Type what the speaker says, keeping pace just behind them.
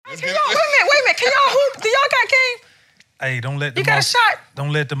Wait a minute. Can y'all hoop? Do y'all got game? Hey, don't let You got a shot?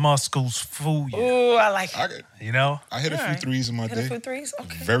 Don't let the muscles fool you. Ooh, I like it. You know? I hit a few threes in my day. Hit a few threes?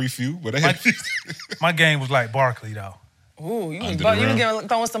 Okay. Very few, but I hit a few. My game was like Barkley, though. Ooh, you was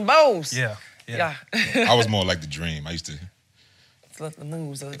throwing some bows. Yeah. I was more like the Dream. I used to... The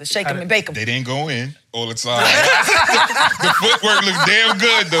moves, the shake them and bake them. They didn't go in all the time. The footwork looks damn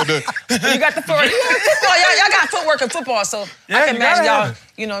good, though. You got the footwork. Y'all got footwork in football, so I can imagine y'all,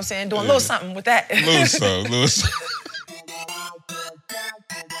 you know what I'm saying, doing a little something with that. Little something.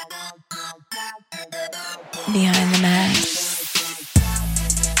 Behind the Mask.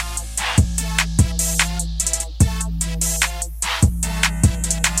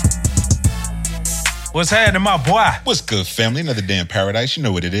 What's happening, my boy? What's good, family? Another day in paradise. You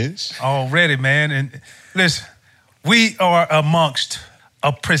know what it is. Already, man. And listen, we are amongst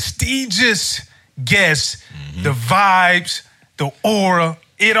a prestigious guest. Mm-hmm. The vibes, the aura,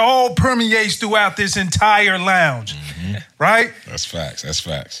 it all permeates throughout this entire lounge. Mm-hmm. Right? That's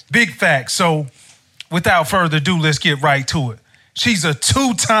facts. Big facts. So without further ado, let's get right to it. She's a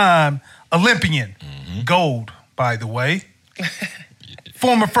 2-time Olympian. Mm-hmm. Gold, by the way.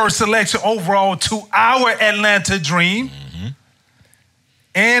 Former first selection overall to our Atlanta Dream. Mm-hmm.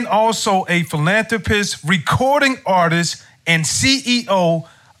 And also a philanthropist, recording artist, and CEO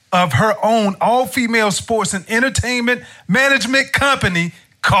of her own all-female sports and entertainment management company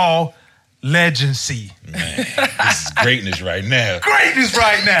called Legacy. Man, this is greatness right now. Greatness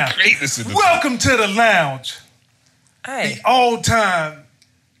right now. Greatness in the Welcome to the lounge. Hey. The all-time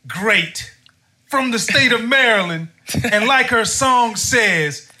great from the state of Maryland. And like her song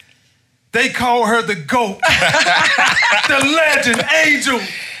says, they call her the GOAT, the legend, Angel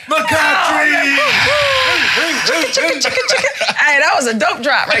McCoughtry. Hey, that was a dope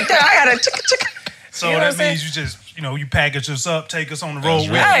drop right there. I got a chicka. So you know that means you just, you package us up, take us on the road.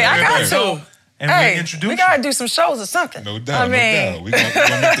 Hey, I got to. And we introduce we got to do some shows or something. No doubt, no doubt. We're going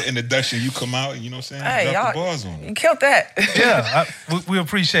to make the introduction. You come out and, you know what I'm saying, hey, drop the bars on it. You killed that. Yeah, we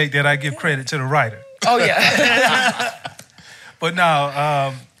appreciate that. I give credit to the writer. Oh, yeah. But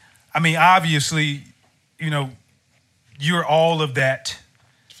now, obviously, you're all of that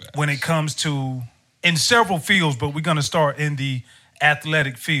when it comes to, in several fields, but we're going to start in the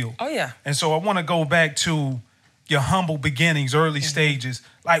athletic field. Oh, yeah. And so I want to go back to your humble beginnings, early stages.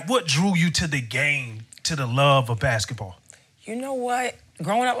 Like, what drew you to the game, to the love of basketball? You know what?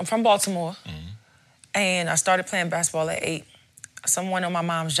 Growing up, I'm from Baltimore, and I started playing basketball at 8. Someone on my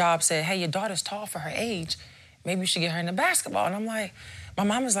mom's job said, hey, your daughter's tall for her age. Maybe you should get her into basketball. And I'm like, my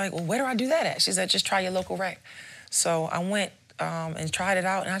mom was like, well, where do I do that at? She said, just try your local rec. So I went and tried it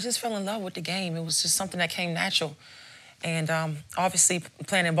out, and I just fell in love with the game. It was just something that came natural. And obviously,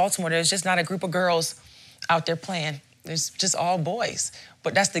 playing in Baltimore, there's just not a group of girls out there playing. There's just all boys.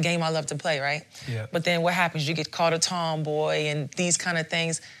 But that's the game I love to play, right? Yeah. But then what happens? You get called a tomboy and these kind of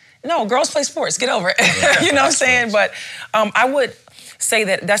things. No, girls play sports. Get over it. Yeah, you know what I'm saying? But I would say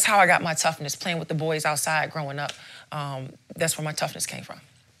that that's how I got my toughness, playing with the boys outside growing up. That's where my toughness came from.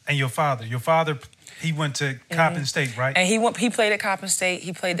 And your father, he went to Coppin State, right? And he played at Coppin State.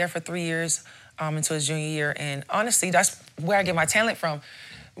 He played there for 3 years until his junior year. And honestly, that's where I get my talent from.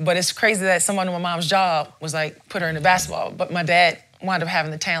 But it's crazy that someone on my mom's job was like, put her into basketball. But my dad wound up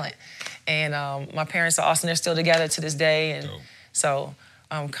having the talent. And my parents are awesome. They're still together to this day. And so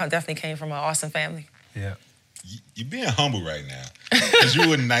definitely came from an awesome family. Yeah. You're being humble right now. Because you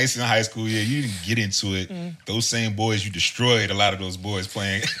were nice in high school. Yeah, you didn't get into it. Those same boys, you destroyed a lot of those boys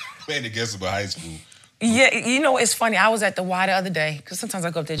playing against them in high school. Yeah, it's funny. I was at the Y the other day, because sometimes I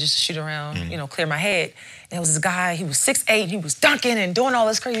go up there just to shoot around, clear my head. And there was this guy, he was 6'8", he was dunking and doing all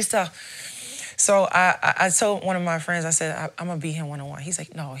this crazy stuff. So I told one of my friends, I said, I'm going to beat him one-on-one. He's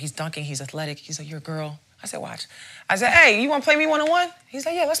like, no, he's dunking, he's athletic. He's like, you're a girl. I said, watch. I said, hey, you want to play me one-on-one? He's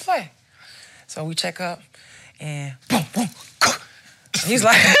like, yeah, let's play. So we check up, and boom, boom, he's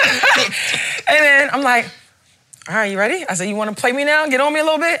like, and then I'm like, all right, you ready? I said, you want to play me now? Get on me a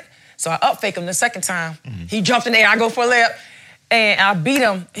little bit? So I up fake him the second time. He jumped in the air, I go for a layup, and I beat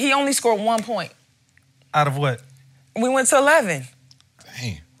him. He only scored 1 point. Out of what? We went to 11.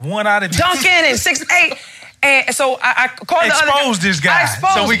 Dang. 1 out of 10. Dunking and 6'8". And so I called the other guy. Expose this guy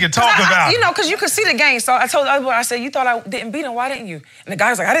so we can talk about it. Because you could see the game. So I told the other boy, I said, you thought I didn't beat him, why didn't you? And the guy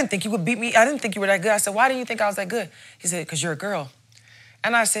was like, I didn't think you would beat me. I didn't think you were that good. I said, why didn't you think I was that good? He said, because you're a girl.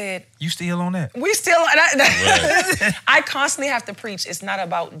 And I said... You still on that? We still... Right. I constantly have to preach, it's not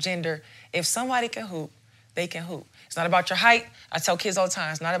about gender. If somebody can hoop, they can hoop. It's not about your height. I tell kids all the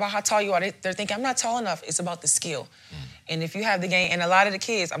time, it's not about how tall you are. They're thinking, I'm not tall enough. It's about the skill. And if you have the game, and a lot of the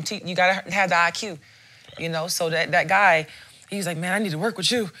kids, you got to have the IQ. So that guy, He was like, man, I need to work with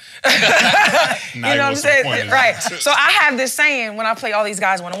you. Now You know what I'm saying? Right. So I have this saying when I play all these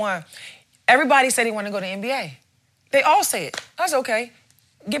guys one-on-one. Everybody said they want to go to the NBA. They all say it. That's okay.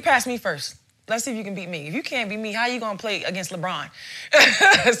 Get past me first. Let's see if you can beat me. If you can't beat me, how you going to play against LeBron?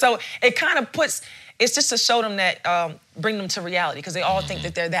 So it kind of it's just to show them that, bring them to reality, because they all think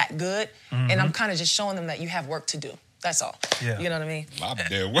that they're that good. And I'm kind of just showing them that you have work to do. That's all. Yeah. You know what I mean? A lot of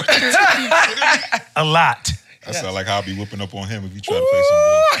their work. A lot. That sound like I'll be whipping up on him if you try to play some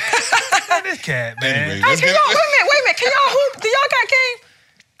ball. This cat, man. Anyway, Hey, let's can get y'all, wait a minute. Can y'all hoop? Do y'all got game?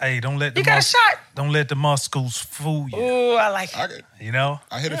 Hey, don't let You got a shot? Don't let the muscles fool you. Ooh, I like it. You know?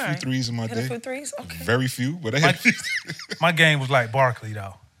 I hit a few threes in my Hit day. a few threes? Okay. Very few, but I hit a few. My game was like Barkley,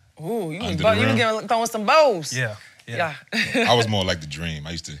 though. Ooh, you Under was the rim. throwing some bows. Yeah. I was more like the Dream.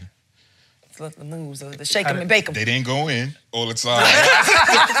 I used to. The moves, the shake 'em and bake 'em. They didn't go in all the time.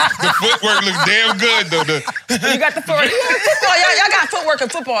 The footwork looked damn good though. You got the footwork. Football, y'all got footwork in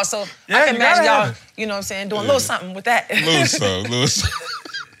football, so Yeah, I can you imagine gotta y'all, have it. you know what I'm saying, doing a little something with that. Lewis.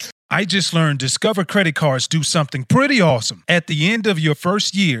 I just learned Discover credit cards do something pretty awesome. At the end of your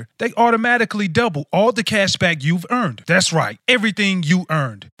first year, they automatically double all the cash back you've earned. That's right, everything you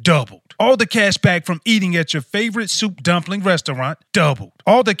earned, doubled. All the cash back from eating at your favorite soup dumpling restaurant, doubled.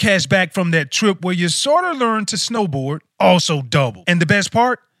 All the cash back from that trip where you sort of learned to snowboard, also doubled. And the best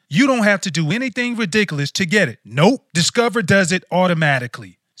part? You don't have to do anything ridiculous to get it. Nope, Discover does it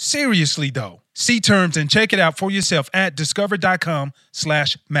automatically. Seriously though. See terms and check it out for yourself at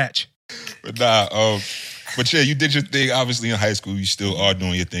discover.com/match. But but yeah, you did your thing. Obviously in high school, you still are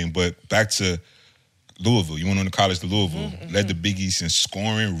doing your thing. But back to Louisville. You went on to college to Louisville, led the Big East in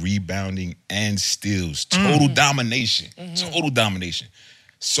scoring, rebounding, and steals. Total domination. Total domination.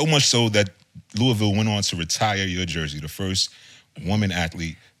 So much so that Louisville went on to retire your jersey, the first woman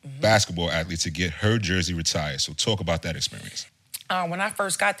athlete, basketball athlete to get her jersey retired. So talk about that experience. When I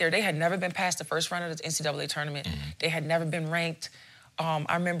first got there, they had never been past the first round of the NCAA tournament. They had never been ranked.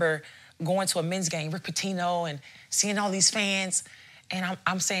 I remember going to a men's game, Rick Pitino, and seeing all these fans. And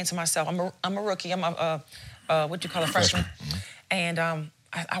I'm saying to myself, I'm a rookie. I'm a freshman. And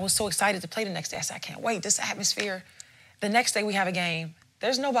I was so excited to play the next day. I said, I can't wait. This atmosphere. The next day we have a game.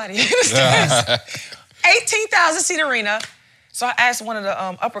 There's nobody in the stands. 18,000 seat arena. So I asked one of the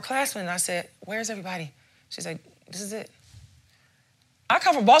upperclassmen, and I said, where's everybody? She said, this is it. I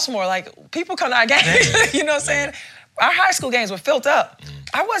come from Baltimore. Like, people come to our games. You know what I'm saying? Our high school games were filled up.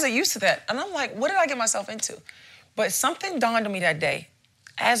 I wasn't used to that. And I'm like, what did I get myself into? But something dawned on me that day.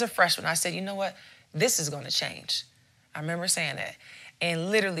 As a freshman, I said, you know what? This is going to change. I remember saying that.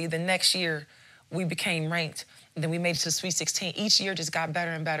 And literally the next year, we became ranked. And then we made it to the Sweet 16. Each year just got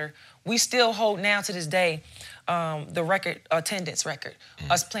better and better. We still hold now to this day the record, attendance record.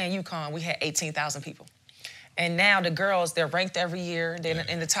 Us playing UConn, we had 18,000 people. And now the girls, they're ranked every year. They're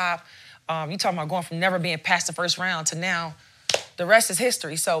in the top. You talking about going from never being past the first round to now, the rest is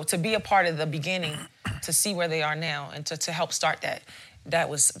history. So to be a part of the beginning, to see where they are now, and to help start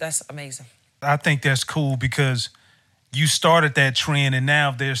that's amazing. I think that's cool because you started that trend and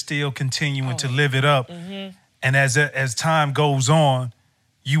now they're still continuing to live it up. And as time goes on,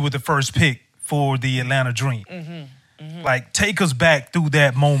 you were the first pick for the Atlanta Dream. Like, take us back through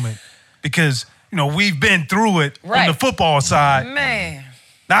that moment because, you know, we've been through it on the football side. Man.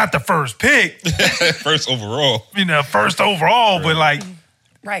 Not the first pick. First overall. You know, first overall, but like,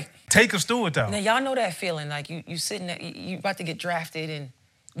 take us through it though. Now, y'all know that feeling, like you sitting there, you about to get drafted and,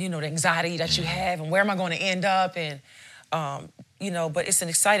 you know, the anxiety that you have and where am I going to end up and, you know, but it's an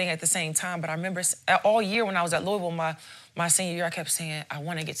exciting at the same time. But I remember all year when I was at Louisville, my senior year, I kept saying, I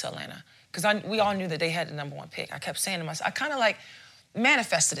want to get to Atlanta. Because we all knew that they had the number one pick. I kept saying to myself, I kind of like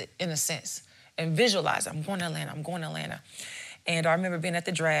manifested it in a sense and visualized, I'm going to Atlanta, I'm going to Atlanta. And I remember being at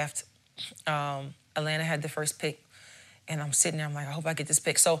the draft. Atlanta had the first pick. And I'm sitting there, I'm like, I hope I get this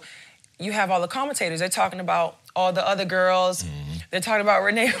pick. So you have all the commentators. They're talking about all the other girls. They're talking about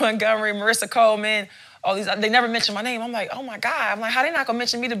Renee Montgomery, Marissa Coleman, all these. They never mentioned my name. I'm like, oh, my God. I'm like, how they not going to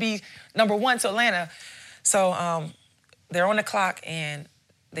mention me to be number one to Atlanta? So they're on the clock, and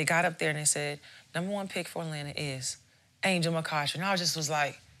they got up there, and they said, number one pick for Atlanta is Angel McCoughtry. And I was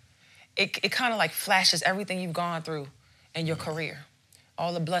like, it kind of like flashes everything you've gone through in your career.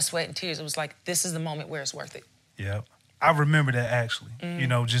 All the blood, sweat, and tears. It was like, this is the moment where it's worth it. Yep. I remember that actually, you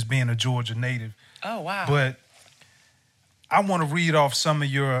know, just being a Georgia native. Oh, wow. But I want to read off some of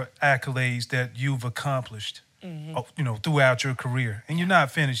your accolades that you've accomplished, you know, throughout your career. And you're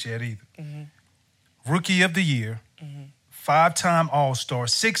not finished yet either. Rookie of the Year, 5-time All-Star,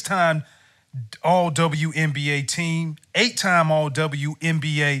 6-time All-WNBA team, 8-time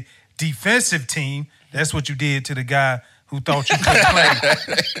All-WNBA defensive team. That's what you did to the guy who thought you couldn't play.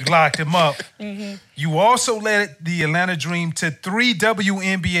 You locked him up. You also led the Atlanta Dream to 3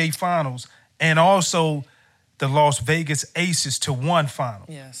 WNBA finals and also the Las Vegas Aces to 1 final.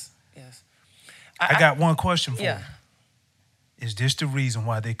 Yes, yes. I got one question for Yeah. you. Is this the reason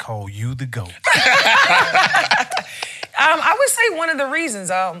why they call you the GOAT? I would say one of the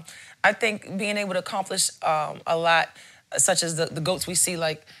reasons. I think being able to accomplish a lot, such as the GOATs we see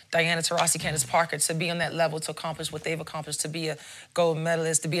like Diana Taurasi, Candace Parker, to be on that level, to accomplish what they've accomplished, to be a gold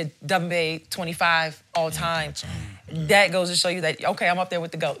medalist, to be a WNBA 25 all time. That goes to show you that, okay, I'm up there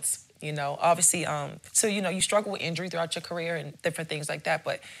with the GOATs. You know, obviously, so, you know, you struggle with injury throughout your career and different things like that,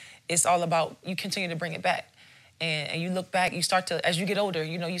 but it's all about you continue to bring it back. And you look back, you start to, as you get older,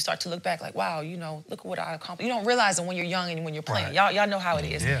 you know, you start to look back like, wow, you know, look at what I accomplished. You don't realize it when you're young and when you're playing. Right. Y'all know how it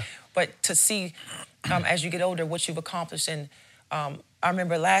is. Yeah. But to see, as you get older, what you've accomplished. And I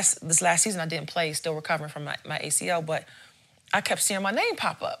remember this last season I didn't play, still recovering from my ACL, but I kept seeing my name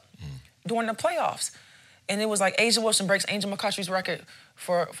pop up during the playoffs. And it was like Asia Wilson breaks Angel McCutcheon's record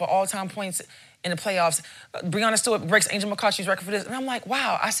for all-time points in the playoffs. Breonna Stewart breaks Angel McCutcheon's record for this. And I'm like,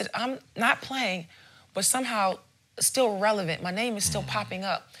 wow. I said, I'm not playing, but somehow still relevant. My name is still popping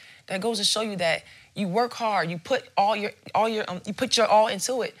up. That goes to show you that you work hard, you put you put your all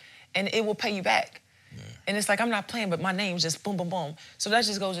into it, and it will pay you back. Yeah. And it's like, I'm not playing, but my name's just boom, boom, boom. So that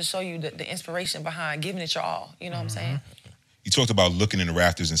just goes to show you the inspiration behind giving it your all. You know what I'm saying? You talked about looking in the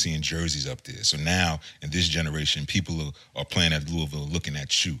rafters and seeing jerseys up there. So now, in this generation, people are playing at Louisville looking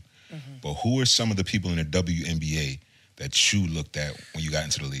at you. But who are some of the people in the WNBA that you looked at when you got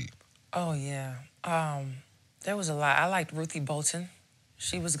into the league? Oh, yeah. There was a lot. I liked Ruthie Bolton.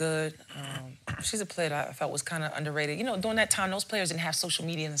 She was good. She's a player that I felt was kind of underrated. You know, during that time, those players didn't have social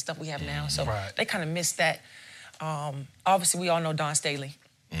media and stuff we have now, so they kind of missed that. Obviously, we all know Dawn Staley.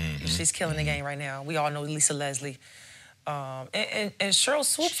 She's killing the game right now. We all know Lisa Leslie. And Cheryl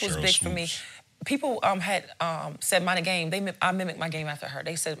Swoops was big for me. People had said my game, I mimicked my game after her.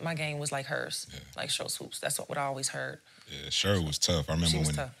 They said my game was like hers, like Cheryl Swoops. That's what I always heard. Yeah, Cheryl was tough. I remember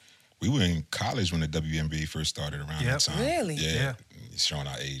when we were in college when the WNBA first started around that time. Really? Yeah. Showing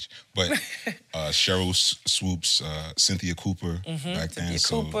our age. But Cheryl Swoops, Cynthia Cooper back then.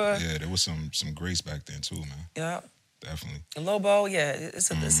 Cooper. Yeah, there was some grace back then too, man. Yeah. Definitely. Lobo, yeah.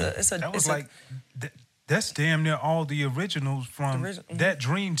 That's damn near all the originals from that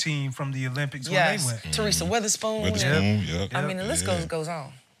dream team from the Olympics when they went. Teresa Witherspoon. I mean, the list goes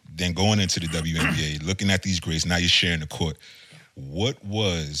on. Then going into the WNBA, looking at these greats, now you're sharing the court. What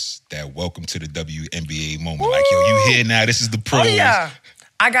was that welcome to the WNBA moment? Like, yo, you here now, this is the pros. Oh, yeah.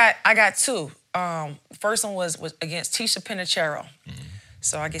 I got 2. First one was against Tisha Pinachero.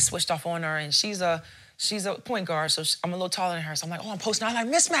 So I get switched off on her, and she's a point guard, so I'm a little taller than her. So I'm like, I'm posting. I'm like,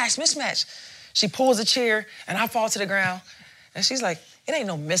 mismatch. She pulls a chair, and I fall to the ground. And she's like, it ain't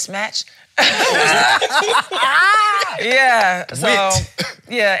no mismatch. Yeah. So,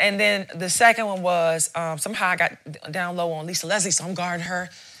 yeah, and then the second one was somehow I got down low on Lisa Leslie, so I'm guarding her,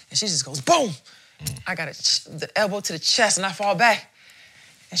 and she just goes, boom. I got the elbow to the chest, and I fall back.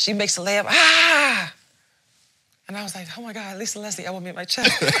 And she makes a layup, And I was like, oh, my God, Lisa Leslie elbowed me in my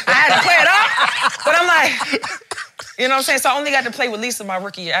chest. I had to play it off, but I'm like... You know what I'm saying? So I only got to play with Lisa my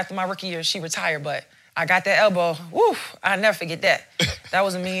rookie year. After my rookie year, she retired, but I got that elbow. Woo! I'll never forget that. That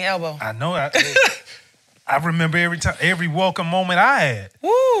was a mean elbow. I know. I remember every welcome moment I had.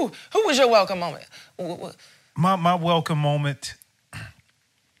 Woo! Who was your welcome moment? My welcome moment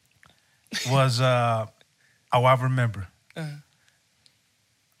was, I remember.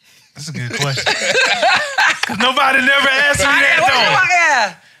 That's a good question. Because nobody never answered me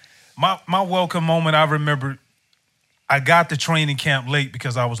that, though. My welcome moment, I remember, I got to training camp late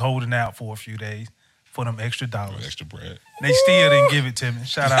because I was holding out for a few days for them extra dollars. Extra bread. They still didn't give it to me.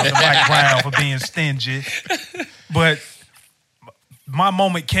 Shout out to Mike Brown for being stingy. But my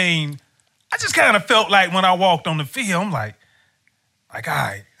moment came, I just kind of felt like when I walked on the field, I'm like, all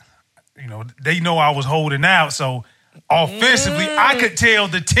right, you know, they know I was holding out, so offensively, I could tell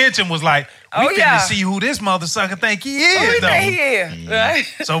the tension was like, we finna see who this mother sucker think he is, though. Right?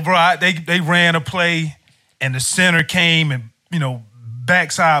 So, bro, they ran a play, and the center came and, you know,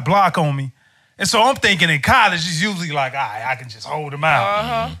 backside block on me. And so I'm thinking in college, it's usually like, all right, I can just hold him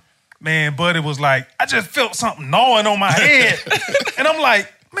out. Man, but it was like, I just felt something gnawing on my head. And I'm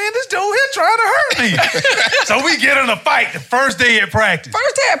like, man, this dude here trying to hurt me. So we get in a fight the first day at practice.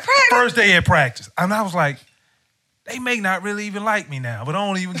 First day at practice. And I was like, they may not really even like me now, but I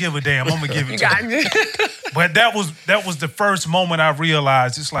don't even give a damn. I'm going to give it to them. But that was the first moment I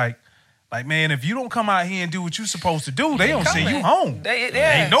realized, it's like, Like, man, if you don't come out here and do what you're supposed to do, they don't send you coming. home.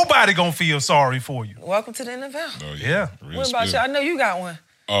 Yeah. Ain't nobody gonna feel sorry for you. Welcome to the NFL. Oh, Yeah. Real What about you? spill. I know you got one.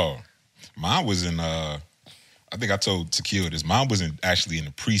 Oh, mine was in. I think I told Tequila this. Mine was actually in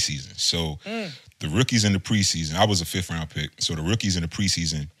the preseason. So the rookies in the preseason. I was a 5th round pick. So the rookies in the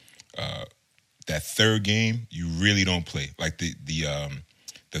preseason, that third game, you really don't play. Like the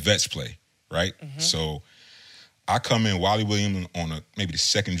vets play, right? So I come in, Wally Williams on maybe the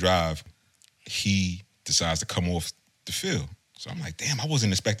second drive. He decides to come off the field. So I'm like, damn, I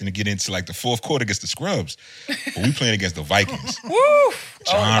wasn't expecting to get into like the fourth quarter against the Scrubs. But we playing against the Vikings. Woo!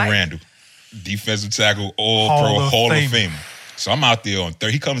 John Randall, defensive tackle, all-pro Hall of Famer. So I'm out there on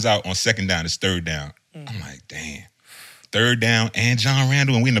third. He comes out on second down. It's third down. I'm like, damn. Third down and John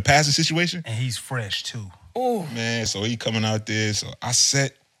Randall, and we in the passing situation? And he's fresh, too. Ooh. Man, so he coming out there. So I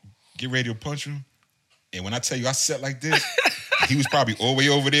get ready to punch him. And when I tell you I set like this, he was probably all the way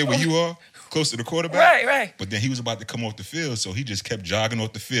over there where you are, close to the quarterback. Right. But then he was about to come off the field, so he just kept jogging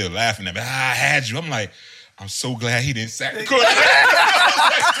off the field, laughing at me. I had you. I'm like, I'm so glad he didn't sack the quarterback.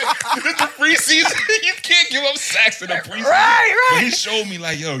 This is the preseason. You can't give up sacks in the preseason. Right. But he showed me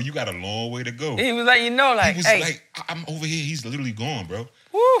like, yo, you got a long way to go. He was letting you know, like, He was hey. like, I'm over here. He's literally gone, bro.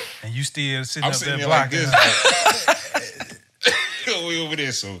 Woo. And you still sitting I'm up sitting there there like blocking. this. Way over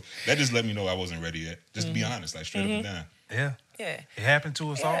there. So that just let me know I wasn't ready yet. Just to be honest, like straight up and down. Yeah. Yeah. It happened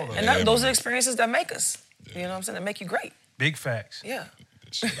to us all, though. And those are experiences that make us. You know what I'm saying? That make you great. Big facts. Yeah.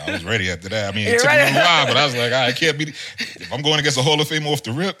 Shit, I was ready after that. I mean, You're it took me ready. a little while, but I was like, I can't be. If I'm going against a Hall of Fame off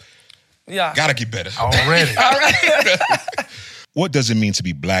the rip, Yeah. gotta get better. Already. All right. What does it mean to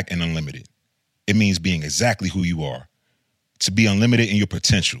be black and unlimited? It means being exactly who you are. To be unlimited in your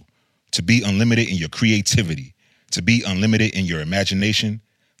potential. To be unlimited in your creativity. To be unlimited in your imagination.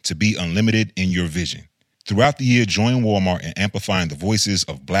 To be unlimited in your vision. Throughout the year, join Walmart in amplifying the voices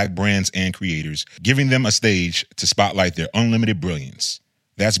of black brands and creators, giving them a stage to spotlight their unlimited brilliance.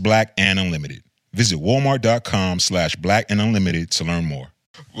 That's Black and Unlimited. Visit walmart.com/black and unlimited to learn more.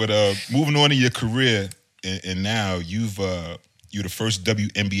 But moving on to your career, and now you're the first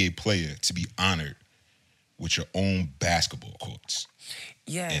WNBA player to be honored with your own basketball courts.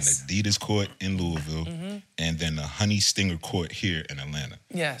 Yes. An Adidas court in Louisville, and then the Honey Stinger court here in Atlanta.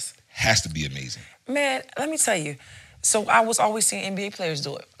 Yes. Has to be amazing. Man, let me tell you. So I was always seeing NBA players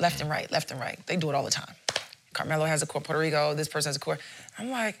do it, left and right. They do it all the time. Carmelo has a court, Puerto Rico, this person has a court. I'm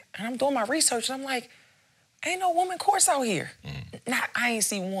like, and I'm doing my research, and I'm like, ain't no woman courts out here. I ain't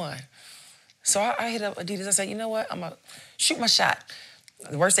seen one. So I hit up Adidas. I said, you know what? I'm going to shoot my shot.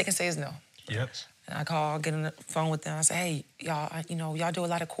 The worst they can say is no. Yep. And I call, get on the phone with them. I say, hey, y'all, y'all do a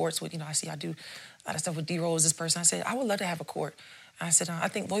lot of courts with, I see y'all do a lot of stuff with D-Rose, this person. I said, I would love to have a court. I said, I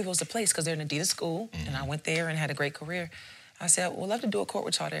think Louisville's the place because they're an Adidas school, and I went there and had a great career. I said, we'd love to do a court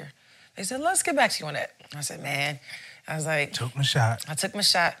with y'all there. They said, let's get back to you on that. I said, man. I was like. Took my shot. I took my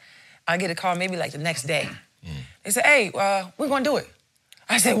shot. I get a call maybe like the next day. They said, hey, we're going to do it.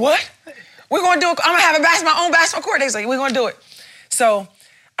 I said, what? We're going to do it. I'm going to have my own basketball court. They said, we're going to do it. So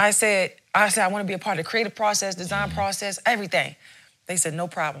I said, I want to be a part of the creative process, design process, everything. They said, no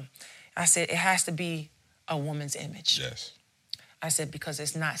problem. I said, it has to be a woman's image. Yes. I said, because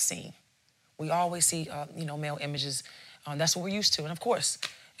it's not seen. We always see, male images. That's what we're used to. And of course,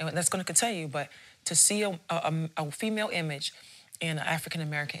 and that's going to continue. But to see a female image and an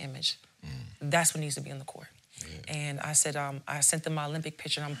African-American image, that's what needs to be on the court. Yeah. And I said, I sent them my Olympic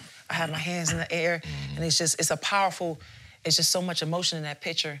picture. And I have my hands in the air. And it's just so much emotion in that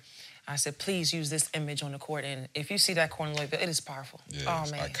picture. I said, please use this image on the court. And if you see that court in Louisville, it is powerful. Yeah,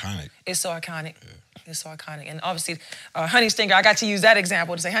 it's iconic. It's so iconic. Yeah. It's so iconic. And obviously, Honey Stinger, I got to use that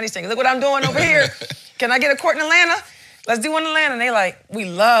example to say, Honey Stinger, look what I'm doing over here. Can I get a court in Atlanta? Let's do one in Atlanta. And they like, we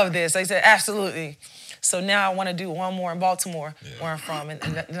love this. They said, absolutely. So now I want to do one more in Baltimore, where I'm from, and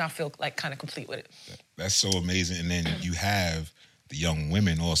then I feel like kind of complete with it. That's so amazing. And then you have the young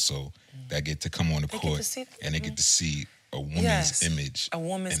women also that get to come on the court, and they get to see a woman's image. A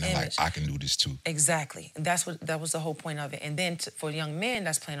woman's image. And they're like, I can do this too. Exactly. And that was the whole point of it. And then for young men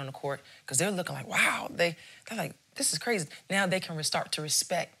that's playing on the court, because they're looking like, wow, they're like, this is crazy. Now they can start to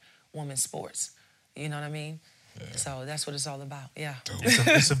respect women's sports. You know what I mean? Yeah. So that's what it's all about. Yeah.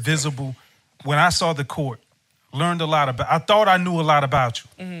 It's a visible. When I saw the court, learned a lot about. I thought I knew a lot about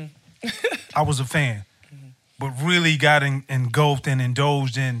you. I was a fan, but really got engulfed and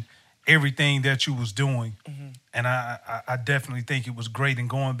indulged in everything that you was doing. And I definitely think it was great. And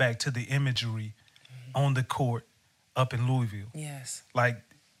going back to the imagery on the court up in Louisville. Yes. Like,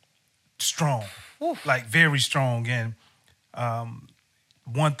 strong. Oof. Like, very strong. And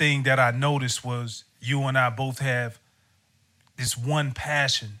one thing that I noticed was you and I both have this one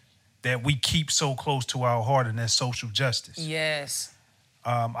passion that we keep so close to our heart, and that's social justice. Yes.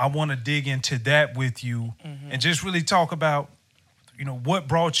 I want to dig into that with you and just really talk about, what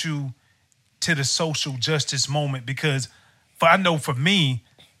brought you to the social justice moment, because I know for me,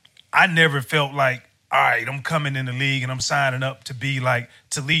 I never felt like, all right, I'm coming in the league and I'm signing up to be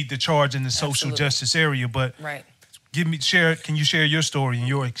to lead the charge in the social Absolutely. justice area. But Right. can you share your story and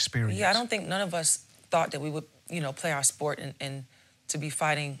your experience? Yeah, I don't think none of us thought that we would, play our sport and to be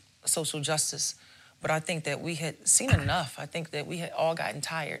fighting social justice. But I think that we had seen enough. I think that we had all gotten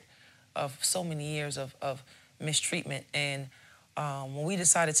tired of so many years of mistreatment. And when we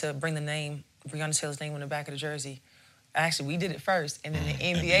decided to bring the name, Breonna Taylor's name on the back of the jersey, actually, we did it first, and then the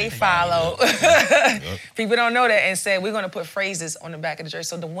NBA followed. People don't know that, and said, we're going to put phrases on the back of the jersey.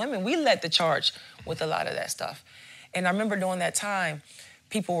 So the women, we led the charge with a lot of that stuff. And I remember during that time,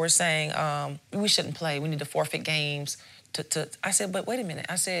 people were saying, we shouldn't play. We need to forfeit games. I said, but wait a minute.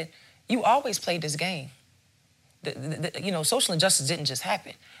 I said, you always played this game. Social injustice didn't just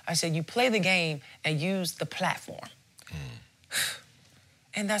happen. I said, you play the game and use the platform.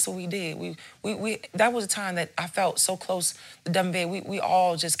 And that's what we did. We that was a time that I felt so close to WNBA. We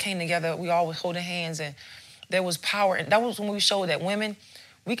all just came together. We all were holding hands, and there was power. And that was when we showed that women,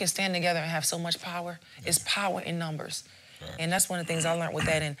 we can stand together and have so much power. Yeah. It's power in numbers. Right. And that's one of the things I learned with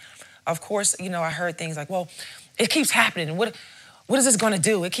that. And of course, I heard things like, well, it keeps happening. What is this going to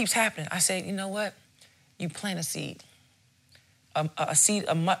do? It keeps happening. I said, you know what? You plant a seed,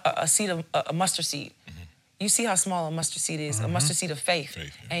 a mustard seed. You see how small a mustard seed is, a mustard seed of faith,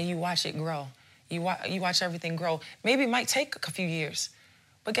 and you watch it grow. You watch everything grow. Maybe it might take a few years,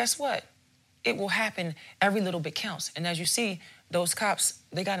 but guess what? It will happen. Every little bit counts. And as you see, those cops,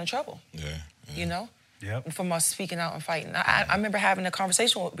 they got in trouble. Yeah. Yep. From us speaking out and fighting. I remember having a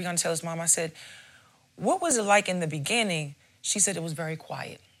conversation with Breonna Taylor's mom. I said, what was it like in the beginning? She said it was very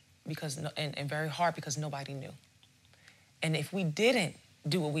quiet and very hard because nobody knew. And if we didn't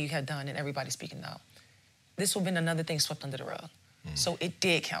do what we had done and everybody speaking out, this would have been another thing swept under the rug. So it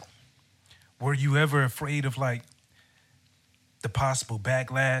did count. Were you ever afraid of the possible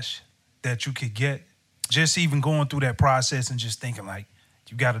backlash that you could get? Just even going through that process and just thinking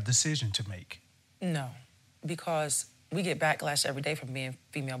you got a decision to make. No, because we get backlash every day from being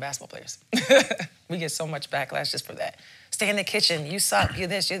female basketball players. We get so much backlash just for that. Stay in the kitchen, you suck, you're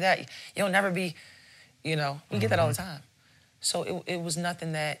this, you're that. You'll never be, we get that all the time. So it was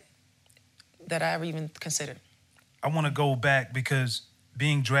nothing that I ever even considered. I want to go back because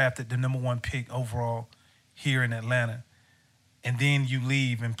being drafted the #1 pick overall here in Atlanta, and then you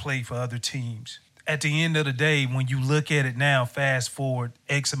leave and play for other teams. At the end of the day, when you look at it now, fast forward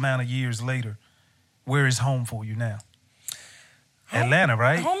X amount of years later, where is home for you now? Atlanta,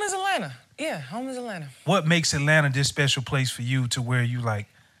 right? Home is Atlanta. Yeah, home is Atlanta. What makes Atlanta this special place for you to where you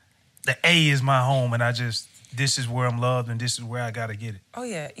the A is my home and this is where I'm loved and this is where I got to get it? Oh,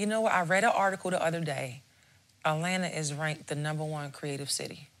 yeah. You know what? I read an article the other day. Atlanta is ranked the #1 creative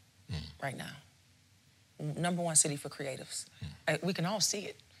city right now. #1 city for creatives. We can all see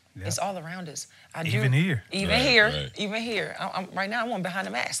it. Yep. It's all around us. Even here. Even here. Right now, I'm behind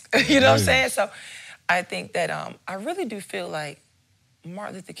the mask. You know what I'm saying? So I think that I really do feel like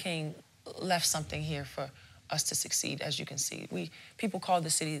Martin Luther King left something here for us to succeed, as you can see. People call the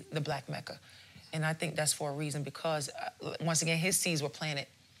city the Black Mecca. And I think that's for a reason because, once again, his seeds were planted,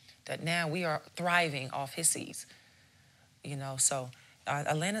 that now we are thriving off his seeds. So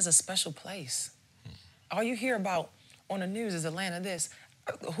Atlanta's a special place. All you hear about on the news is Atlanta this.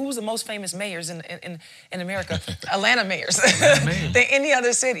 Who's the most famous mayors in America? Atlanta mayors than any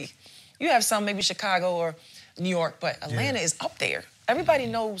other city. You have some, maybe Chicago or New York, but Atlanta is up there. Everybody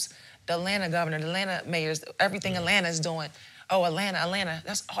knows the Atlanta governor, the Atlanta mayors, everything Atlanta is doing. Oh, Atlanta,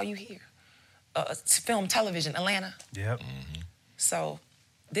 that's all you hear. Film, television, Atlanta. Yep. So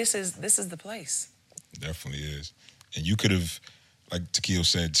this is the place. Definitely is. And you could have, like Takeo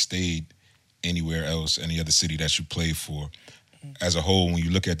said, stayed anywhere else, any other city that you played for. As a whole, when you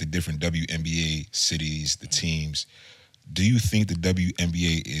look at the different WNBA cities, the teams, do you think the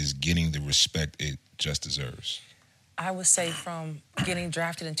WNBA is getting the respect it just deserves? I would say from getting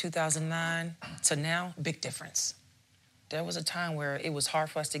drafted in 2009 to now, big difference. There was a time where it was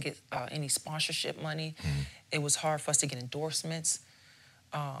hard for us to get any sponsorship money. It was hard for us to get endorsements.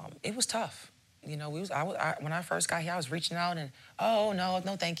 It was tough. When I first got here, I was reaching out and, oh,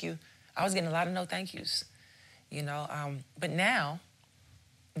 no, thank you. I was getting a lot of no thank yous. But now,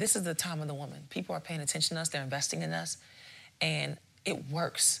 this is the time of the woman. People are paying attention to us. They're investing in us. And it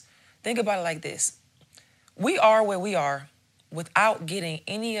works. Think about it like this. We are where we are without getting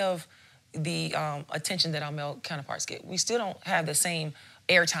any of the attention that our male counterparts get. We still don't have the same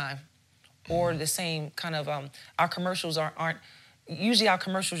airtime or the same kind of, our commercials aren't, usually our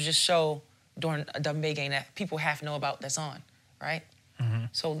commercials just show during a WNBA game that people have to know about that's on, right?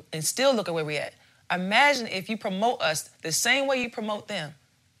 So, and still look at where we at. Imagine if you promote us the same way you promote them,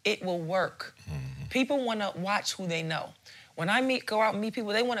 it will work. People want to watch who they know. When I go out and meet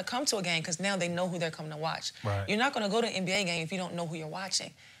people, they want to come to a game because now they know who they're coming to watch. Right. You're not going to go to an NBA game if you don't know who you're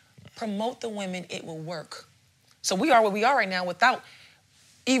watching. Promote the women, it will work. So we are where we are right now without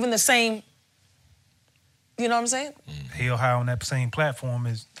even the same, you know what I'm saying? Hell high on that same platform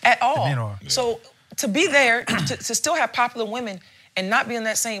as At the all. men are. So to be there, to still have popular women and not be on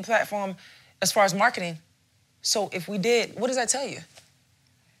that same platform as far as marketing. So if we did, what does that tell you?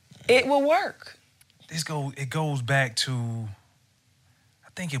 It will work. It goes back to, I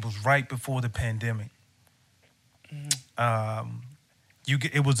think it was right before the pandemic.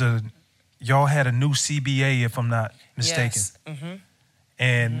 Y'all had a new CBA, if I'm not mistaken. Yes.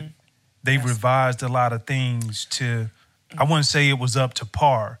 And they revised a lot of things to, I wouldn't say it was up to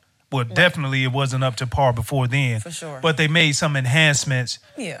par. Well, definitely it wasn't up to par before then. For sure. But they made some enhancements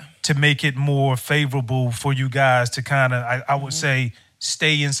to make it more favorable for you guys to kind of, I would say,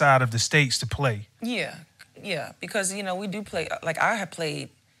 stay inside of the states to play. Yeah, because, we do play, like I had played,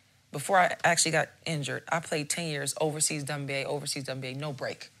 before I actually got injured, I played 10 years overseas WNBA, no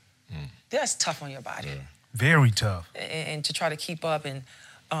break. That's tough on your body. Yeah. Very tough. And to try to keep up, and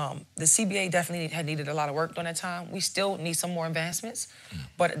the CBA definitely had needed a lot of work during that time. We still need some more advancements,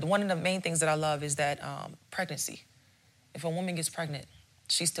 but one of the main things that I love is that pregnancy. If a woman gets pregnant,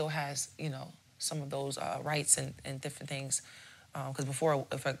 she still has, some of those rights and different things. Because before,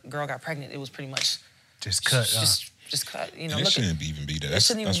 if a girl got pregnant, it was pretty much just cut. Just cut. It shouldn't even be that. It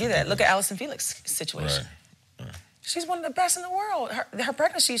shouldn't even be that. Look at Allyson Felix' situation. Right. She's one of the best in the world. Her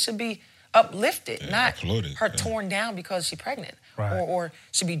pregnancy should be uplifted, not applauded, her torn down because she's pregnant, right. or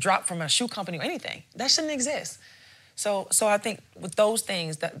should be dropped from a shoe company or anything. That shouldn't exist. So I think with those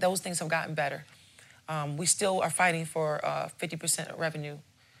things, those things have gotten better. We still are fighting for 50% revenue.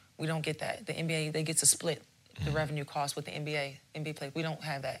 We don't get that. The NBA, they get to split the revenue cost with the NBA play. We don't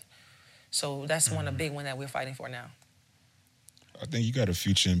have that. So that's one of the big one that we're fighting for now. I think you got a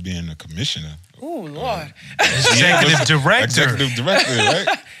future in being a commissioner. Ooh, Lord. Executive director. Executive director, right?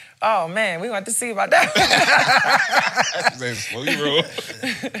 Oh, man, we want to see about that. Slow your roll.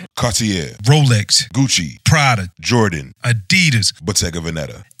 Cartier, Rolex, Gucci, Prada, Jordan, Adidas. Bottega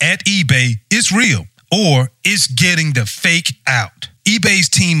Veneta. At eBay, it's real, or it's getting the fake out. eBay's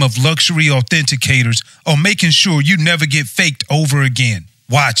team of luxury authenticators are making sure you never get faked over again.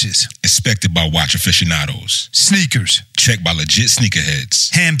 Watches, inspected by watch aficionados. sneakers, Checked by legit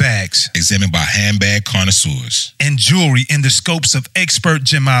sneakerheads. handbags, Examined by handbag connoisseurs. and jewelry in the scopes of expert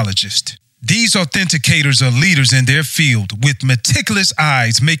gemologists. These authenticators are leaders in their field with meticulous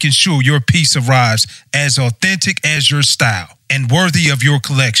eyes making sure your piece arrives as authentic as your style and worthy of your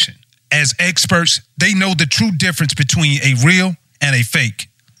collection. As experts, they know the true difference between a real and a fake.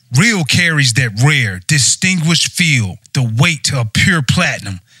 Real carries that rare, distinguished feel, the weight of pure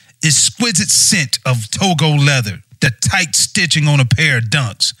platinum, exquisite scent of Togo leather, the tight stitching on a pair of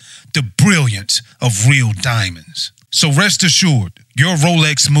dunks, the brilliance of real diamonds. So rest assured, your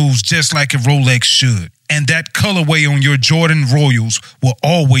Rolex moves just like a Rolex should, and that colorway on your Jordan Royals will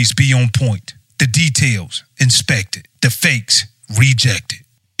always be on point. The details, inspected. The fakes, rejected.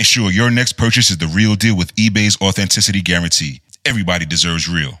 Ensure your next purchase is the real deal with eBay's authenticity guarantee. Everybody deserves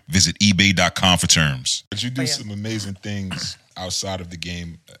real. Visit ebay.com for terms. But you do some amazing things outside of the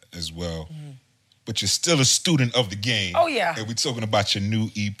game as well. But you're still a student of the game. Oh, yeah. And we're talking about your new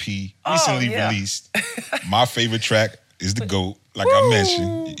EP recently released. My favorite track is The GOAT, like I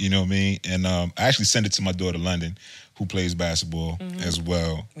mentioned. You know what I mean? And I actually sent it to my daughter, London, who plays basketball as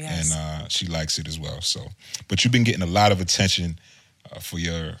well. Yes. And she likes it as well. So, but you've been getting a lot of attention for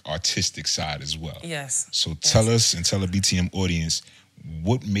your artistic side as well. Yes. So tell us and tell the BTM audience,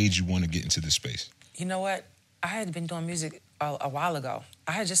 what made you want to get into this space? You know what? I had been doing music a while ago.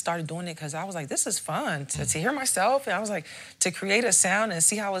 I had just started doing it because I was like, this is fun to hear myself. And I was like, to create a sound and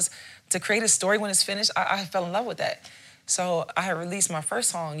see how to create a story when it's finished. I fell in love with that. So I had released my first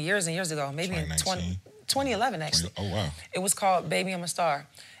song years and years ago, maybe in 2011, actually. Oh, wow. It was called Baby, I'm a Star.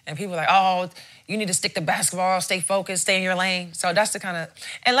 And people were like, oh, you need to stick to basketball, stay focused, stay in your lane. So that's the kind of,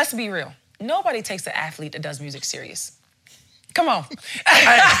 and let's be real. Nobody takes the athlete that does music serious. Come on.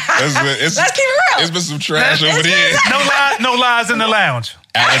 Let's keep it real. It's been some trash over here. No lies in the lounge.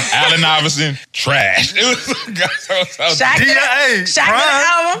 Allen Iverson, trash. It was Shaq did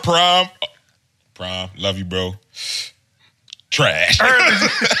an album. Prom, love you, bro. Trash.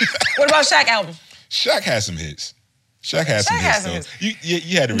 What about Shaq album? Shaq had some hits. Shaq had some Shaq had hits, some though. hits.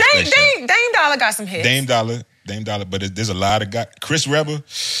 You had to respect Shaq. Dame Dollar got some hits. Dame Dollar, but there's a lot of guys. Chris Webber. Ooh,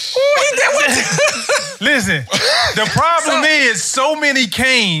 he did what? Listen, the problem is so many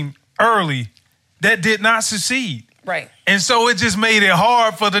came early that did not succeed. Right. And so it just made it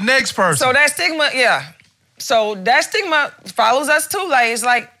hard for the next person. So that stigma, yeah. So that stigma follows us too. Like, it's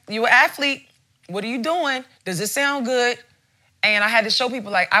like, you're an athlete. What are you doing? Does it sound good? And I had to show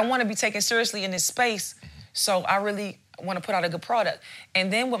people, like, I want to be taken seriously in this space. So I really want to put out a good product.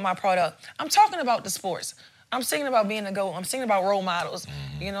 And then with my product, I'm talking about the sports. I'm singing about being a GOAT. I'm singing about role models.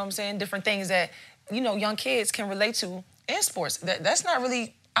 You know what I'm saying? Different things that, young kids can relate to in sports. That's not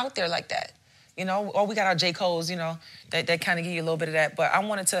really out there like that. Or we got our J. Cole's, that kind of give you a little bit of that. But I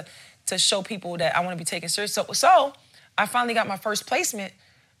wanted to show people that I want to be taken serious. So I finally got my first placement.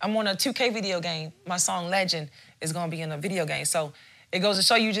 I'm on a 2K video game. My song Legend is going to be in a video game. So it goes to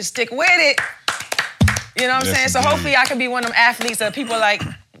show you just stick with it. You know what I'm saying? So hopefully I can be one of them athletes that people like,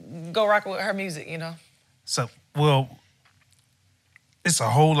 go rock with her music, So, well, it's a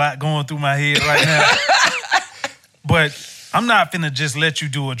whole lot going through my head right now. But I'm not finna just let you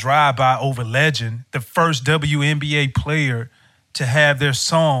do a drive-by over Legend, the first WNBA player to have their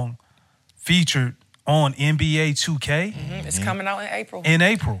song featured on NBA 2K. It's coming out in April. In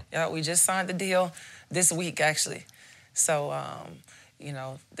April. Yeah, we just signed the deal this week, actually. So,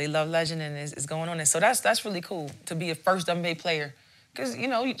 they love Legend and it's going on. And so that's really cool to be a first WNBA player. Because,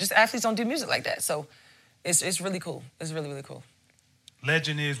 just athletes don't do music like that. So it's really cool. It's really, really cool.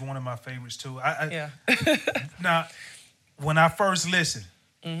 Legend is one of my favorites, too. Yeah. Now, when I first listened,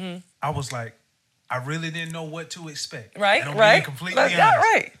 I was like, I really didn't know what to expect. Right, and I'm right. being completely honest.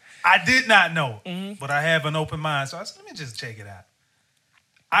 Right. I did not know, but I have an open mind. So I said, let me just check it out.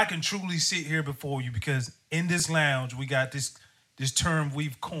 I can truly sit here before you because in this lounge, we got this term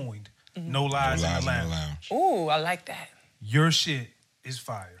we've coined, no lies in the lounge. Ooh, I like that. Your shit is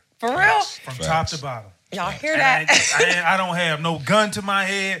fire. For real? From top to bottom. Y'all hear that? I don't have no gun to my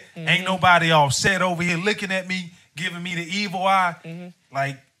head. Ain't nobody all set over here looking at me, giving me the evil eye.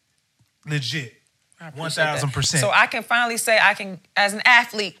 Like, legit. 1,000%. So I can finally say as an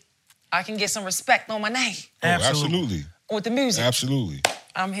athlete, I can get some respect on my name. Oh, absolutely. With the music. Absolutely.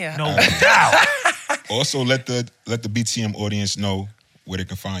 I'm here. No doubt. Also, let the BTM audience know where they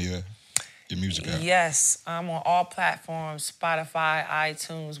can find your music at. Yes, I'm on all platforms, Spotify,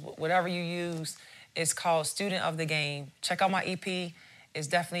 iTunes, whatever you use. It's called Student of the Game. Check out my EP. It's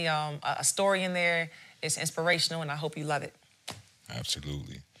definitely a story in there. It's inspirational, and I hope you love it.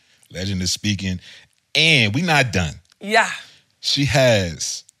 Absolutely. Legend is speaking, and we not done. Yeah. She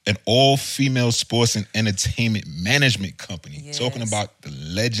has an all-female sports and entertainment management company. Yes. Talking about the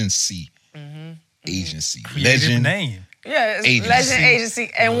Legacy Agency. Creative Legend name. Yeah, it's Agency. Legend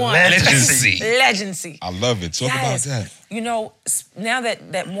Agency and one. Legacy. Legacy. I love it. Talk about that. Now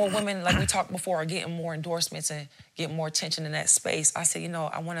that more women, like we talked before, are getting more endorsements and getting more attention in that space, I said,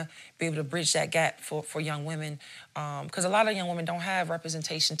 I want to be able to bridge that gap for young women. Because a lot of young women don't have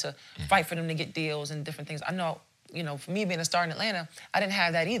representation to fight for them to get deals and different things. I know, for me being a star in Atlanta, I didn't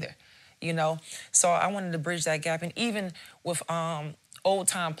have that either, So I wanted to bridge that gap. And even with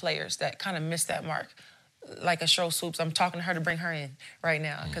old-time players that kind of missed that mark, like a Cheryl Swoops, I'm talking to her to bring her in right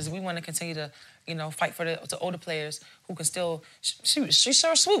now because we want to continue to, fight for the older players who can still shoot. She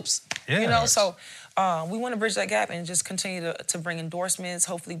sure swoops, Yeah. So we want to bridge that gap and just continue to bring endorsements,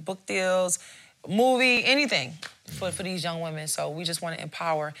 hopefully book deals, movie, anything for these young women. So we just want to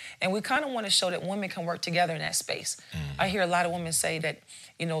empower, and we kind of want to show that women can work together in that space. I hear a lot of women say that,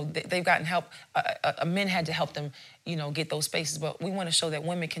 they've gotten help. Men had to help them, get those spaces, but we want to show that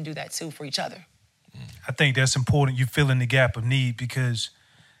women can do that too for each other. I think that's important. You fill in the gap of need because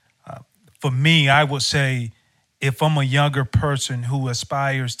for me, I would say if I'm a younger person who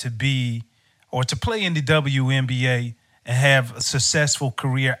aspires to be or to play in the WNBA and have a successful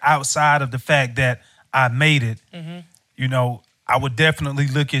career outside of the fact that I made it, I would definitely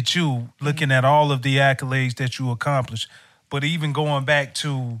look at you, looking at all of the accolades that you accomplished. But even going back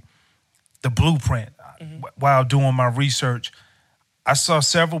to the blueprint, while doing my research, I saw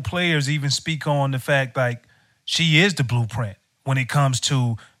several players even speak on the fact like she is the blueprint when it comes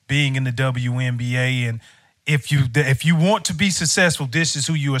to being in the WNBA, and if you want to be successful, this is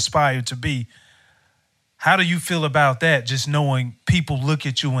who you aspire to be. How do you feel about that? Just knowing people look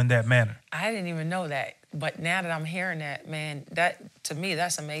at you in that manner. I didn't even know that, but now that I'm hearing that, man, that to me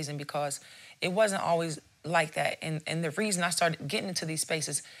that's amazing because it wasn't always like that, and the reason I started getting into these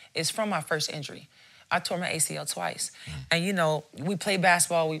spaces is from my first injury. I tore my ACL twice. And, we play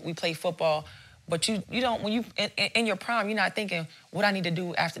basketball, we play football, But you don't, when you in your prime, you're not thinking what I need to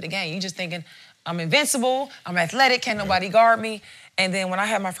do after the game. You're just thinking, I'm invincible, I'm athletic, can't nobody guard me. And then when I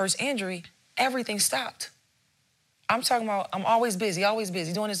had my first injury, everything stopped. I'm talking about, I'm always busy, doing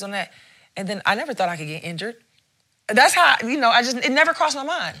this, doing that. And then I never thought I could get injured. That's how, it never crossed my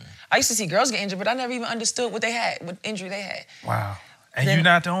mind. I used to see girls get injured, but I never even understood what injury they had. Wow. And you're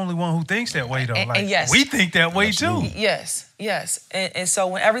not the only one who thinks that way, though. And yes. We think that way, too. Yes. And so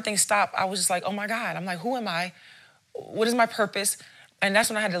when everything stopped, I was just like, oh, my God. I'm like, who am I? What is my purpose? And that's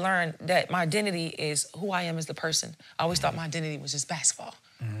when I had to learn that my identity is who I am as the person. I always thought my identity was just basketball.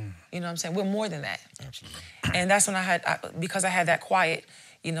 You know what I'm saying? We're more than that. Absolutely. And that's when because I had that quiet,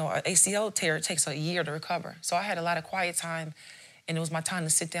 an ACL tear, it takes a year to recover. So I had a lot of quiet time, and it was my time to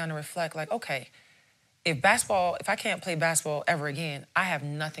sit down and reflect, like, okay, if I can't play basketball ever again, I have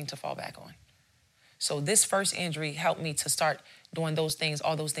nothing to fall back on. So this first injury helped me to start doing those things,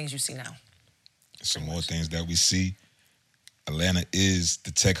 all those things you see now. Some more things that we see. Atlanta is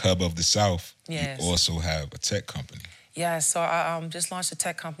the tech hub of the South. Yes. You also have a tech company. Yeah, so I just launched a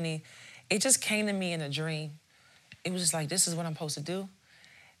tech company. It just came to me in a dream. It was just like, this is what I'm supposed to do.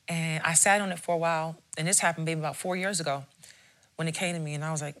 And I sat on it for a while, and this happened maybe about 4 years ago when it came to me, and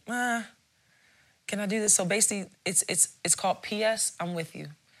I was like, can I do this? So basically, it's called PS, I'm With You.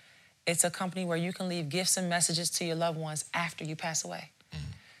 It's a company where you can leave gifts and messages to your loved ones after you pass away.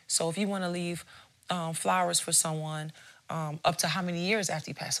 So if you want to leave flowers for someone, up to how many years after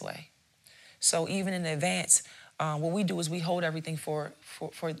you pass away. So even in advance, what we do is we hold everything for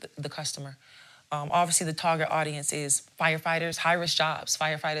the customer. Obviously, the target audience is firefighters, high-risk jobs,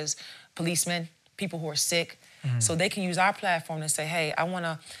 firefighters, policemen, people who are sick. So they can use our platform to say, hey, I want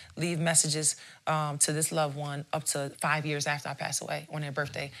to leave messages to this loved one up to 5 years after I pass away on their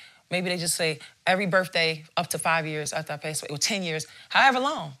birthday. Maybe they just say every birthday up to 5 years after I pass away, or 10 years, however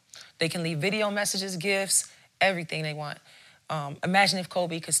long. They can leave video messages, gifts, everything they want. Imagine if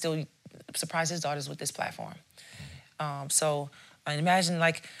Kobe could still surprise his daughters with this platform. So imagine,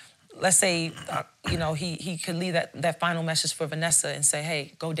 like, let's say, he could leave that final message for Vanessa and say,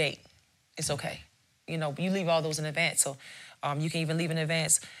 hey, go date. It's okay. You leave all those in advance. So you can even leave in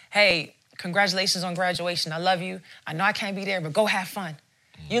advance, hey, congratulations on graduation. I love you. I know I can't be there, but go have fun.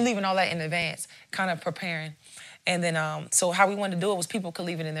 You're leaving all that in advance, kind of preparing. And then, so how we wanted to do it was people could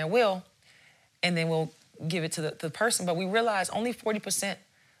leave it in their will, and then we'll give it to the person. But we realized only 40%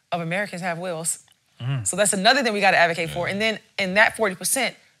 of Americans have wills. So that's another thing we got to advocate for. And then in that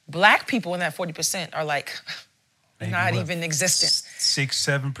 40%, Black people in that 40% are like maybe not even existent.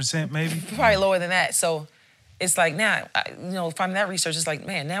 6-7% maybe? Probably lower than that. So it's like now, finding that research, it's like,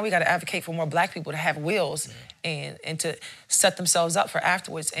 man, now we got to advocate for more Black people to have wills and to set themselves up for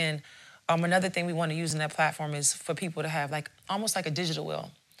afterwards. And another thing we want to use in that platform is for people to have almost like a digital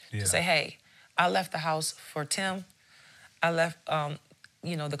will. To say, hey, I left the house for Tim. I left,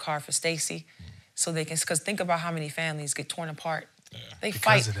 the car for Stacy. So they can, because think about how many families get torn apart. They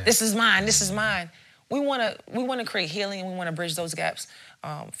fight. This is mine. This is mine. We want to create healing, and we want to bridge those gaps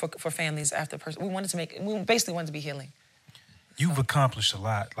for families after person. We basically want it to be healing. You've accomplished a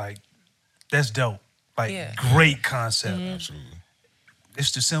lot. Like, that's dope. Great concept. Absolutely.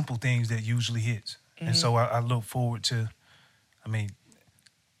 It's the simple things that usually hits. And so I look forward to,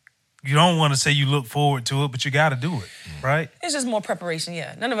 you don't want to say you look forward to it, but you got to do it, right? It's just more preparation,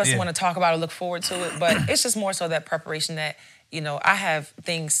 yeah. None of us want to talk about or look forward to it, but it's just more so that preparation that, I have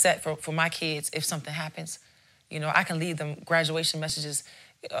things set for my kids if something happens. I can leave them graduation messages,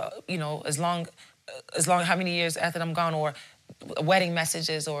 as long how many years after I'm gone, or wedding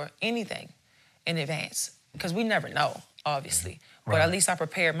messages or anything in advance, because we never know, obviously. Right. But at least I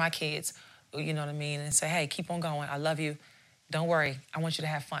prepared my kids, you know what I mean, and say, hey, keep on going. I love you. Don't worry. I want you to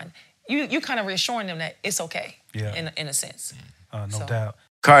have fun. You kind of reassuring them that it's okay, in a sense. No doubt.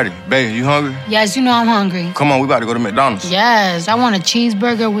 Cardi, baby, you hungry? Yes, I'm hungry. Come on, we about to go to McDonald's. Yes, I want a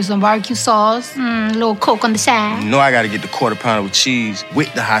cheeseburger with some barbecue sauce, a little Coke on the side. You know I got to get the quarter pounder with cheese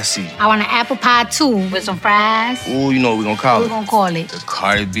with the hot seat. I want an apple pie, too, with some fries. Ooh, you know what we're going to call it? What we going to call it? The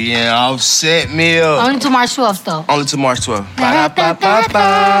Cardi B and Offset meal. Only to March 12th, though. Only to March 12th.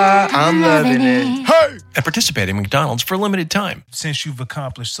 Ba-da-ba-ba-ba. I'm loving it. Hey! At participating McDonald's for a limited time. Since you've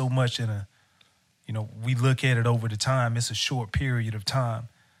accomplished so much in we look at it over the time, it's a short period of time.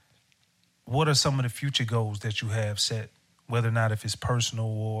 What are some of the future goals that you have set, whether or not if it's personal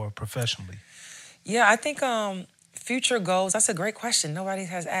or professionally? Yeah, I think future goals, that's a great question. Nobody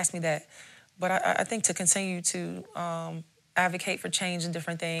has asked me that. But I think to continue to advocate for change in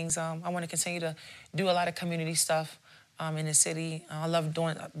different things, I want to continue to do a lot of community stuff in the city. I've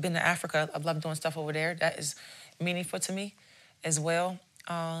been to Africa. I love doing stuff over there. That is meaningful to me as well.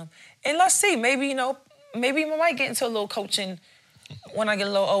 And let's see, maybe I might get into a little coaching when I get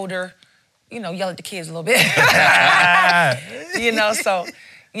a little older. Yell at the kids a little bit. So,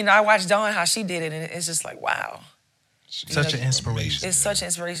 I watched Dawn how she did it, and it's just like, wow. Such an inspiration. It's such an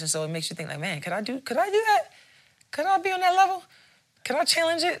inspiration. So it makes you think like, man, could I do that? Could I be on that level? Could I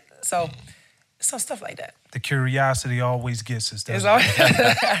challenge it? So, some stuff like that. The curiosity always gets us, doesn't It's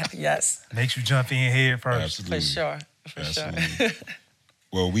it? always, yes. Makes you jump in head first. Absolutely. For sure. Absolutely.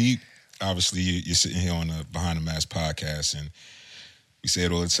 Well, obviously, you're sitting here on the Behind the Mask podcast, and we say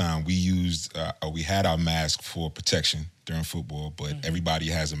it all the time. We had our mask for protection during football, but everybody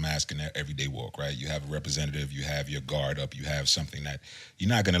has a mask in their everyday walk, right? You have a representative, you have your guard up, you have something that you're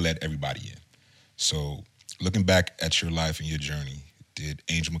not going to let everybody in. So, looking back at your life and your journey, did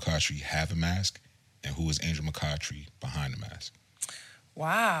Angel McCoughtry have a mask? And who is Angel McCoughtry behind the mask?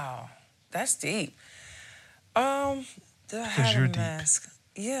 Wow, that's deep. Did I have a mask?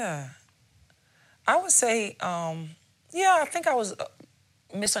 Deep. Yeah. I would say, I think I was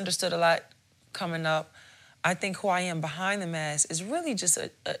misunderstood a lot coming up. I think who I am behind the mask is really just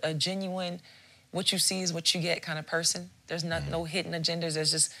a genuine, what you see is what you get kind of person. There's no hidden agendas.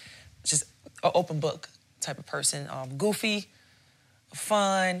 There's just an open book type of person. Goofy,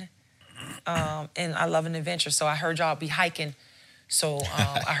 fun, and I love an adventure. So I heard y'all be hiking. So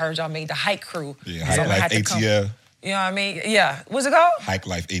I heard y'all made the hike crew. Yeah, Hike Life ATL. You know what I mean? Yeah. What's it called? Hike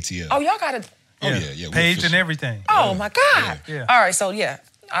Life ATL. Oh, y'all got it. Yeah. Page and everything. Oh, my God. Yeah. All right, so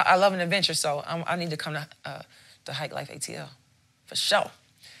I love an adventure, so I need to come to Hike Life ATL for sure.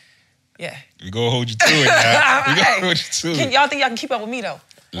 Yeah. We gonna hold you to it now. We gonna hold you to it. Y'all think y'all can keep up with me, though,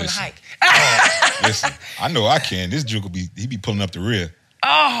 on the hike? Listen, I know I can. This Duke he be pulling up the rear.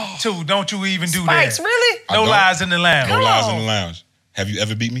 Oh. Two, don't you even do Spikes, that. really? No lies in the lounge. No lies in the lounge. Have you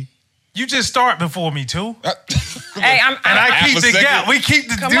ever beat me? You just start before me, too. Hey, I keep the gap. We keep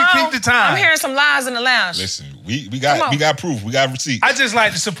the time. I'm hearing some lies in the lounge. Listen, we got proof. We got receipts. I just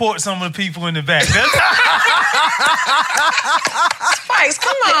like to support some of the people in the back. Spikes,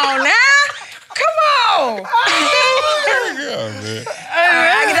 come on now. Come on. Yeah, man.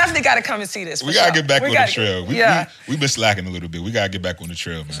 I definitely got to come and see this. We gotta get back on the trail. We've been slacking a little bit. We gotta get back on the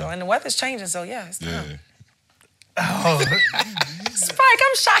trail, man. So, and the weather's changing, so it's time. Yeah. Oh. Spike,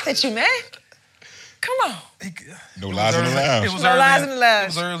 I'm shocked at you, man. Come on. No lies in the lounge. It was No lies in the lounge.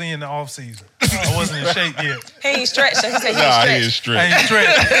 It was early in the off season. I wasn't in shape yet. He ain't stretched. He said he Nah, he ain't ain't stretched. I stretched.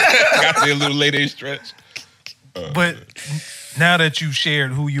 ain't stretched. Got there a little late, ain't stretched. But now that you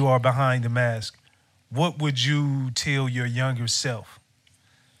shared who you are behind the mask, what would you tell your younger self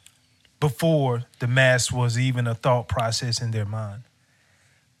before the mask was even a thought process in their mind?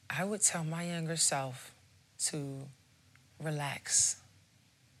 I would tell my younger self to relax.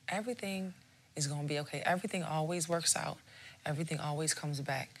 Everything is going to be okay. Everything always works out. Everything always comes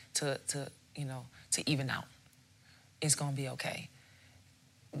back to even out. It's going to be okay.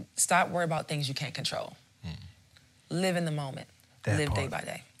 Stop worrying about things you can't control. Live in the moment. Live day by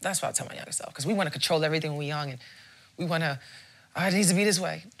day. That's what I tell my younger self. Because we want to control everything when we're young, and we want to, it needs to be this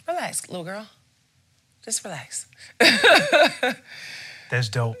way. Relax, little girl. Just relax. That's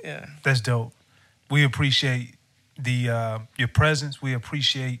dope. Yeah. That's dope. We appreciate your presence. We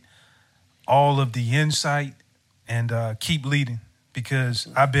appreciate all of the insight, and keep leading, because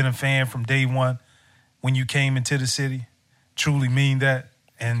I've been a fan from day one when you came into the city. Truly mean that.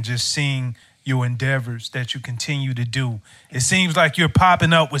 And just seeing your endeavors that you continue to do. It seems like you're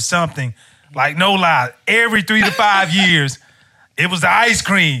popping up with something, like no lie, every 3 to 5 years, it was the ice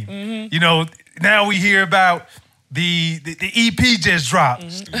cream. Mm-hmm. You know, now we hear about the EP just dropped.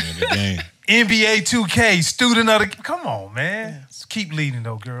 Mm-hmm. NBA 2K, student of the... Come on, man. Yeah. Keep leading,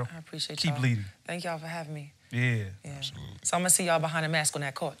 though, girl. I appreciate Keep y'all. leading. Thank y'all for having me. Yeah. Absolutely. So I'm going to see y'all behind the mask on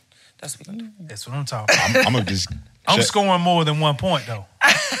that court. That's what we're going to do. That's what I'm talking about. I'm going to just... I'm scoring more than 1 point, though. All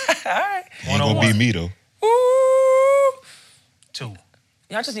right. Ain't going to be me, though. Ooh. 2.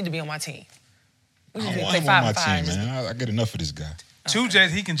 Y'all just need to be on my team. We just I'm need to play on 5 my and 5. team, man. I get enough of this guy. 2,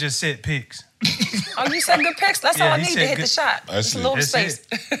 just he can just set picks. Oh, you said good picks? That's all I need to hit the shot. That's Just a little That's space.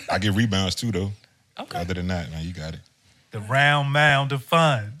 I get rebounds, too, though. Okay. Other than that, man, you got it. The round mound of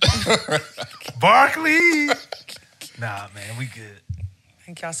fun. Barkley. Nah, man, we good.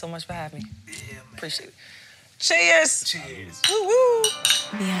 Thank y'all so much for having me. Yeah, man. Appreciate it. Cheers. Cheers. Woo woo.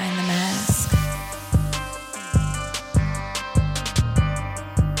 Behind the Mask.